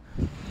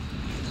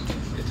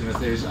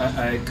 Timoteus,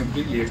 I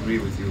completely agree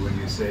with you when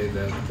you say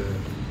that the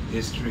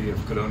history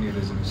of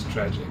colonialism is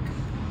tragic,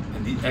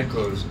 and the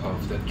echoes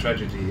of that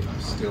tragedy are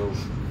still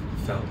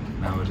felt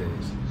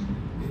nowadays.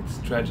 It's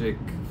tragic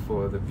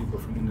for the people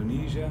from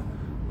Indonesia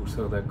who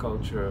saw their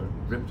culture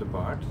ripped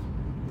apart.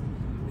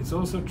 It's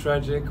also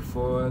tragic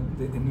for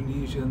the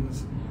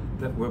Indonesians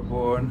that were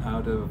born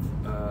out of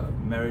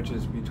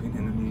marriages between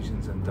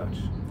Indonesians and Dutch,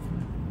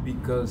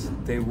 because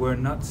they were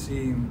not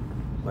seen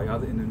by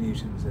other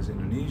Indonesians as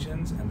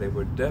Indonesians, and they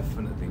were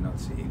definitely not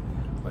seen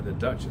by the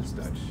Dutch as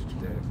Dutch.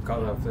 The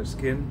color of their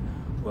skin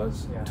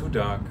was too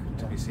dark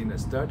to be seen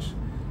as Dutch,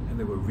 and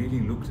they were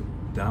really looked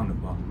down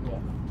upon.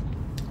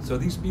 So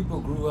these people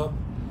grew up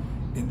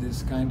in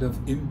this kind of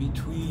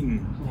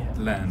in-between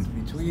land,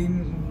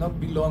 between not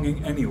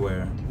belonging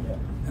anywhere.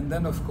 And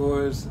then, of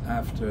course,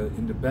 after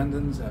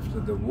independence, after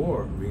the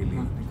war,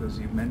 really, because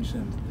you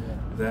mentioned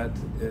that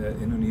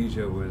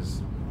Indonesia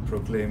was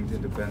proclaimed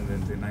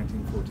independent in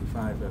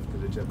 1945 after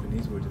the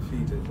Japanese were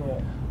defeated,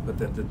 but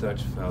that the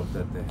Dutch felt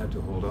that they had to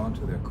hold on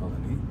to their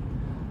colony,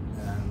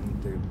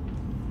 and they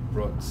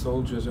brought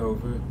soldiers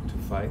over to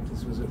fight.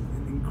 This was an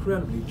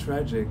incredibly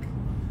tragic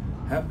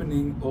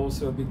happening,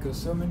 also because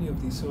so many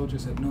of these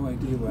soldiers had no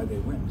idea why they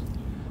went.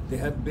 They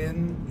had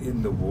been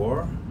in the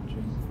war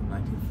from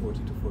 1940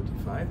 to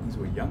 45. These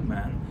were young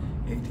men,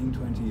 18,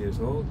 20 years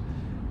old,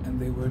 and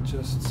they were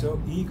just so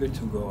eager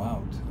to go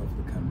out of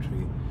the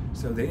country.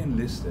 So they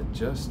enlisted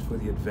just for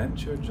the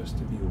adventure, just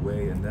to be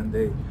away, and then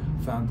they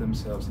found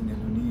themselves in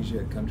Indonesia,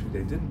 a country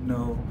they didn't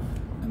know,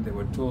 and they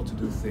were told to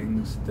do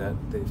things that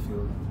they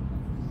feel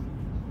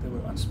they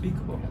were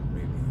unspeakable,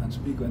 really,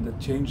 unspeakable, and that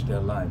changed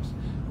their lives.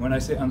 When I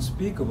say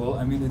unspeakable,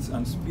 I mean it's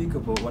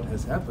unspeakable what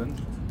has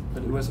happened,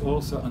 but it was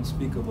also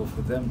unspeakable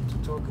for them to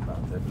talk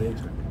about that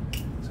later.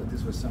 So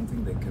this was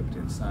something they kept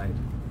inside.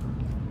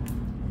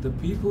 The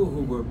people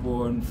who were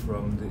born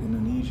from the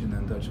Indonesian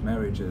and Dutch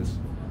marriages,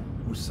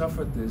 who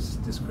suffered this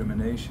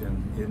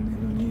discrimination in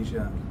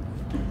Indonesia,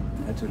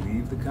 had to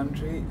leave the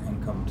country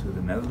and come to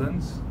the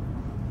Netherlands,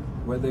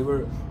 where they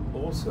were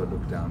also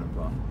looked down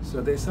upon.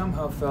 So they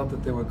somehow felt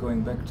that they were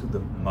going back to the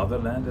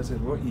motherland, as it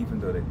were, even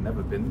though they'd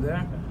never been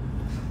there.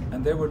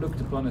 And they were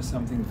looked upon as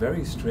something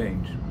very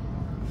strange.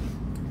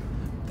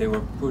 They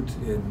were put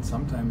in,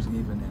 sometimes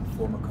even in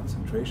former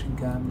concentration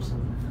camps.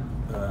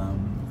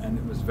 And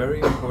it was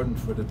very important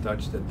for the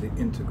Dutch that they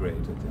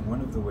integrated. And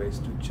one of the ways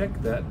to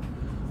check that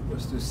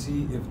was to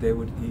see if they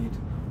would eat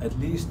at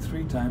least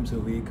 3 times a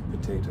week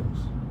potatoes,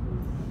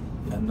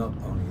 and not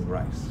only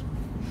rice.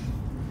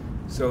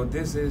 So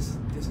this is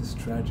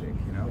tragic,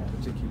 you know,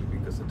 particularly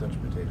because the Dutch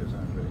potatoes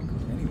aren't very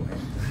good anyway,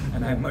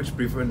 and I much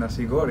prefer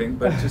nasi goreng.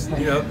 But just,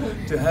 you know,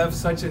 to have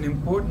such an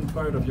important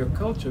part of your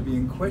culture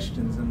being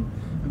questioned and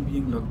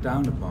being looked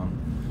down upon.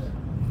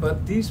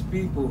 But these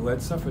people who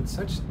had suffered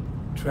such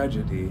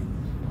tragedy,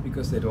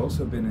 because they'd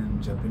also been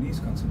in Japanese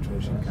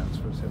concentration camps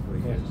for several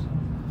years,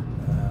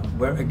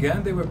 where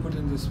again they were put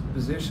in this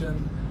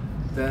position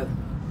that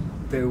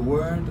they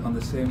weren't on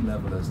the same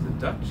level as the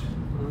Dutch.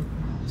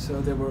 So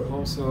they were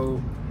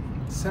also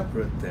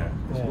separate there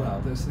as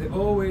well. They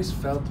always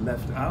felt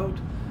left out,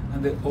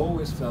 and they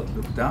always felt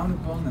looked down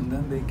upon. And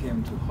then they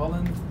came to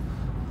Holland,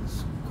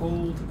 this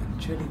cold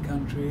and chilly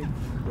country,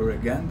 where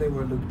again they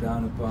were looked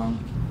down upon.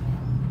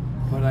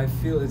 But I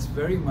feel it's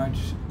very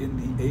much in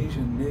the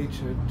Asian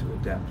nature to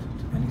adapt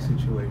to any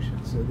situation.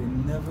 So they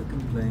never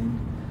complained,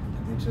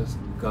 and they just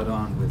got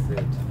on with it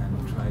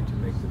and tried to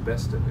make the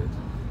best of it.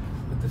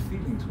 But the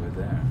feelings were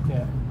there.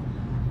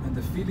 And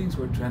the feelings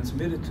were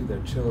transmitted to their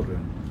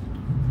children.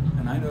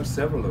 And I know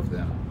several of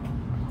them.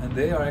 And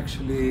they are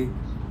actually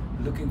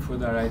looking for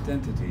their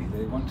identity.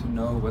 They want to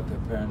know what their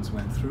parents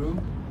went through,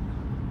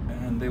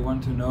 and they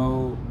want to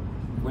know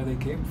where they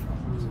came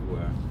from, as it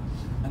were.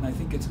 And I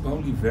think it's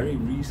only very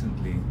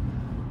recently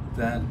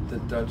that the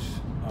Dutch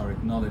are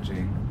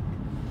acknowledging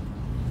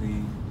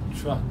the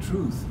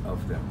truth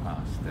of their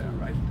past there,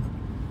 right?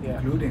 Yeah.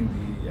 Including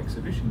the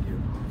exhibition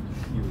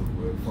you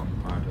were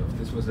formed part of.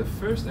 This was the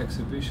first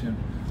exhibition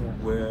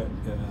where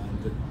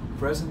the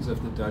presence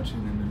of the Dutch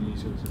in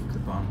Indonesia was looked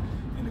upon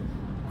in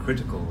a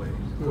critical way,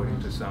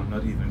 according to some,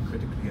 not even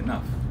critically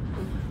enough.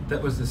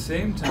 That was the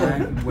same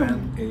time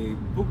when a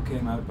book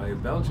came out by a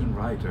Belgian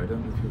writer. I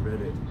don't know if you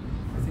read it.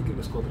 I think it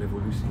was called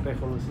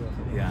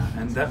Revolutie. Yeah,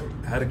 and that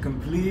had a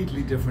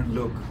completely different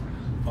look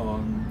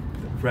on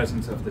the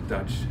presence of the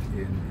Dutch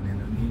in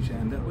Indonesia,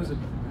 and that was a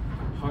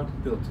hard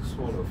pill to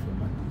swallow for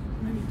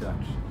many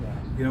Dutch. Yeah.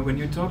 You know, when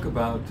you talk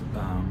about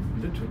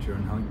literature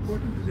and how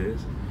important it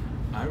is,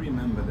 I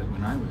remember that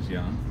when I was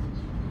young,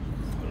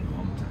 a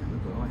long time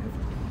ago, I have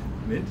to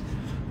admit,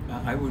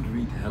 I would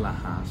read Hella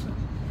Haase,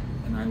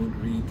 and I would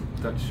read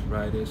Dutch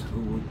writers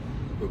who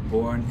were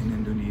born in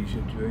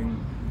Indonesia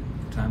during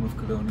the time of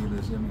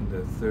colonialism in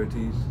the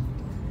 30s,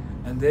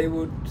 and they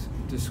would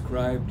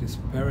describe this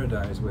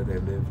paradise where they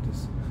lived,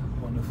 these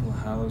wonderful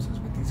houses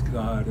with these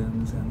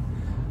gardens, and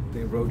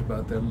they wrote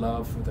about their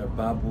love for their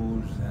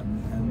babus and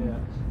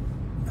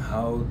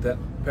how that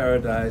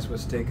paradise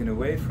was taken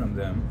away from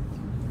them.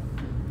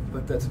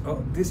 But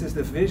this is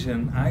the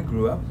vision I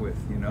grew up with,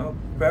 you know.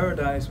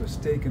 Paradise was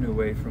taken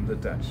away from the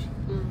Dutch.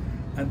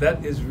 And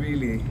that is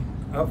really,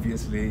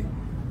 obviously,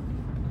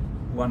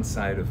 one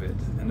side of it,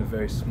 and a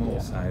very small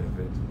side of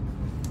it.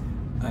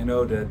 I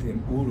know that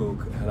in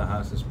Uluk, Hella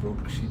Haase's book,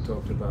 she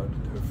talked about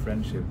her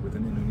friendship with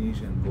an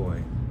Indonesian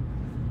boy,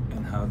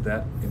 and how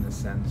that, in a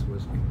sense,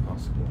 was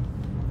impossible,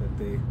 that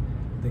they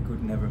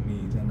could never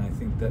meet. And I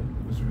think that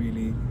was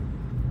really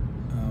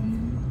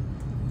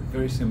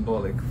very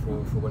symbolic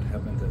for what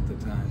happened at the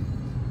time.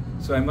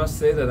 So I must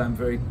say that I'm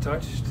very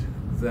touched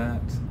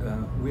that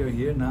we are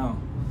here now,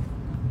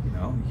 you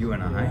know, you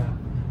and I,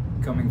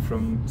 coming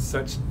from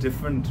such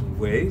different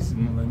ways.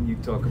 When you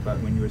talk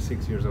about when you were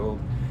 6 years old,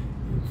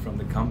 from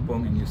the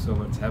kampong, and you saw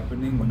what's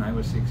happening. When I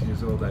was 6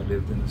 years old, I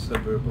lived in the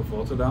suburb of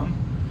Rotterdam,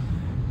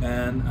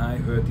 and I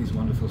heard these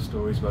wonderful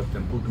stories about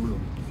Tempo Dulu,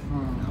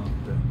 you know,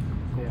 the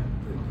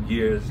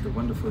years, the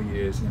wonderful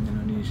years in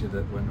Indonesia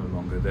that were no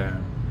longer there.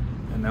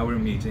 And now we're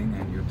meeting,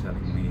 and you're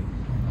telling me,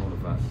 and all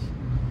of us,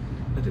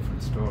 a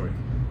different story.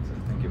 So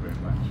thank you very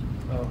much.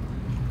 Oh,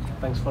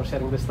 thanks for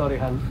sharing the story,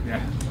 Han.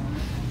 Yeah.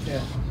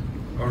 Yeah.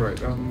 All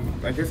right.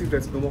 I guess if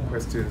there's no more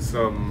questions,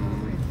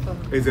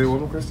 is there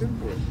one more question?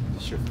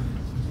 Sure.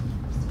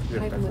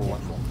 Hi, Timoteus.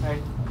 Hi.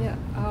 Yeah,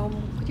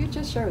 could you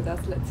just share with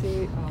us, let's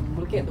say,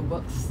 looking at the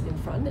works in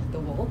front at the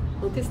wall,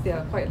 notice there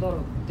are quite a lot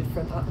of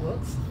different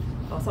artworks.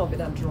 Some of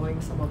it are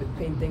drawings, some of it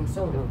paintings,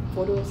 some of it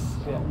photos,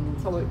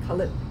 some of it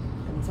coloured,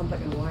 and some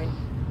black and white.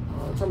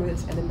 Some of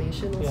it's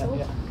animation also.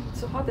 Yeah.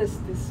 So how does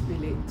this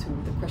relate to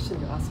the question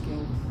you're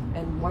asking,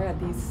 and why are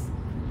these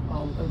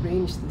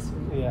arranged this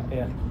way?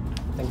 Yeah.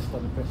 Thanks for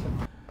the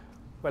question.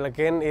 Well,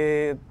 again,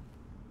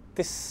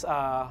 this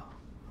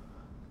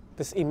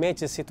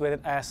image is situated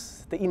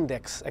as the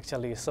index,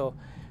 actually. So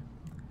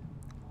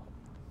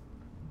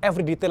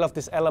every detail of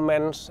these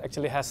elements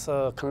actually has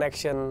a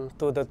connection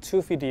to the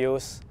two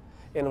videos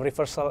in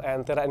Reversal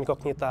and Terra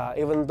Incognita,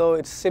 even though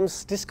it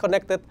seems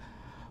disconnected.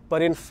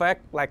 But in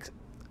fact, like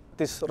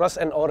this rust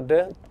and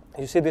order,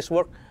 you see this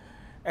work,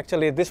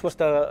 actually this was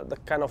the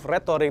kind of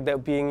rhetoric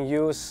that being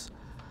used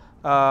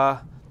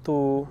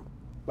to,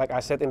 like I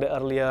said in the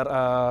earlier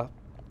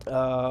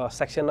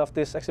section of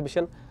this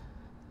exhibition,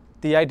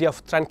 the idea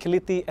of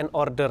tranquility and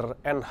order,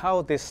 and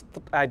how this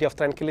idea of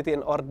tranquility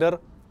and order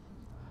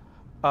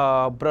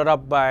brought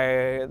up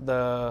by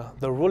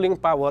the ruling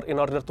power in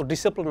order to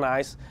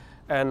disciplinize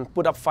and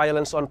put up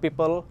violence on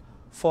people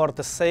for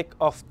the sake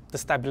of the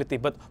stability,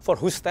 but for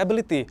whose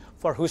stability,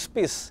 for whose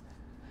peace,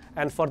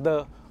 and for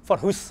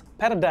whose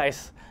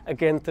paradise,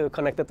 again to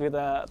connect it with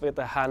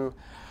the Han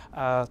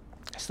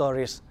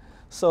stories.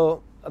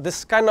 So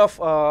this kind of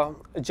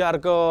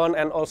jargon,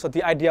 and also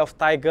the idea of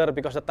tiger,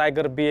 because the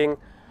tiger being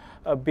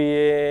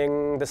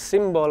the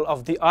symbol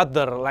of the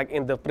other, like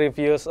in the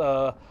previous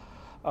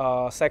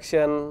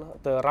section,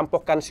 the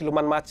rampokan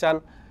siluman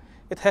macan,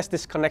 it has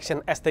this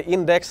connection as the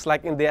index,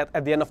 like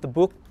at the end of the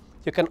book.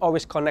 You can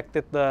always connect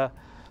it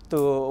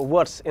to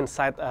words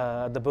inside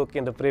the book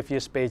in the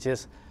previous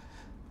pages.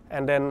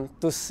 And then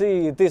to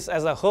see this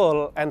as a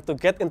whole and to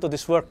get into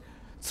this work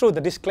through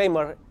the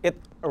disclaimer, it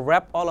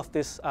wrapped all of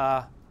this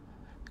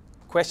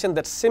question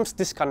that seems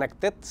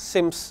disconnected,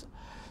 seems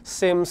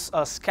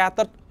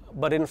scattered,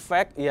 but in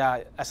fact,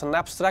 as an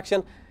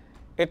abstraction,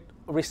 it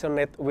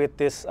resonates with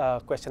this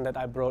question that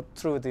I brought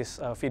through this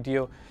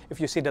video. If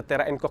you see the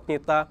Terra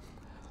Incognita,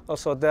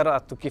 also there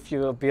to give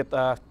you a bit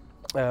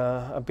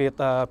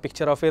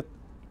picture of it.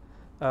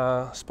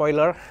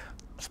 Spoiler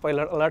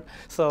alert.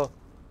 So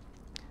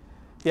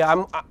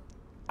yeah,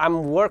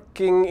 I'm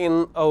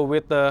working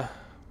with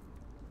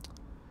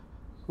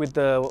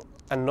the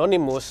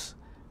anonymous,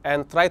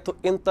 and try to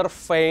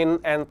intervene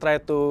and try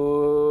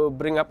to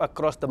bring up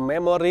across the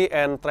memory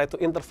and try to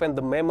intervene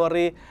the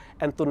memory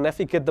and to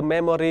navigate the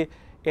memory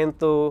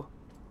into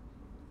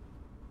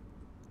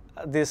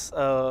this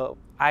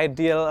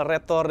ideal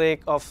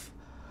rhetoric of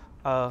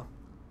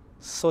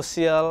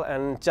social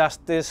and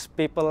justice,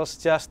 people's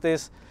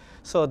justice.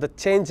 So the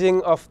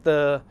changing of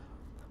the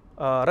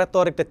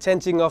rhetoric, the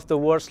changing of the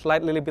words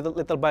slightly,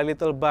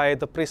 little by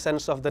the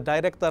presence of the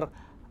director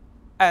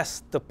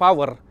as the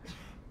power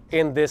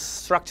in this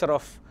structure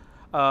of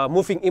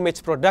moving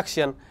image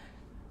production,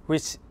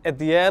 which at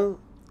the end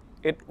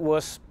it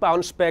was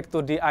bounced back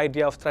to the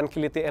idea of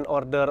tranquility and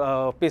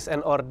order, peace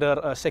and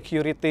order,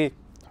 security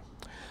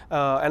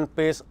and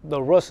peace,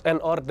 the rules and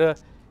order.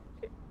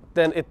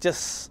 Then it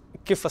just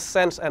gives a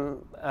sense and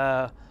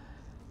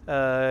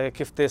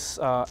give this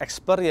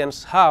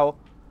experience how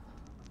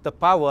the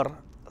power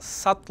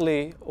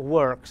subtly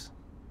works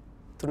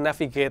to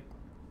navigate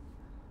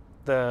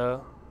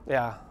the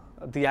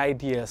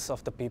ideas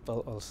of the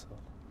people also.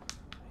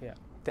 Yeah,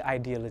 the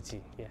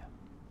ideology. Yeah.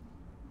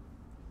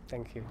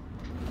 Thank you.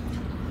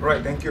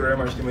 Right, thank you very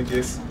much,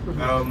 Timoteus.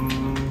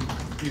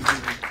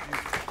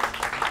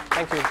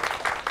 Thank you.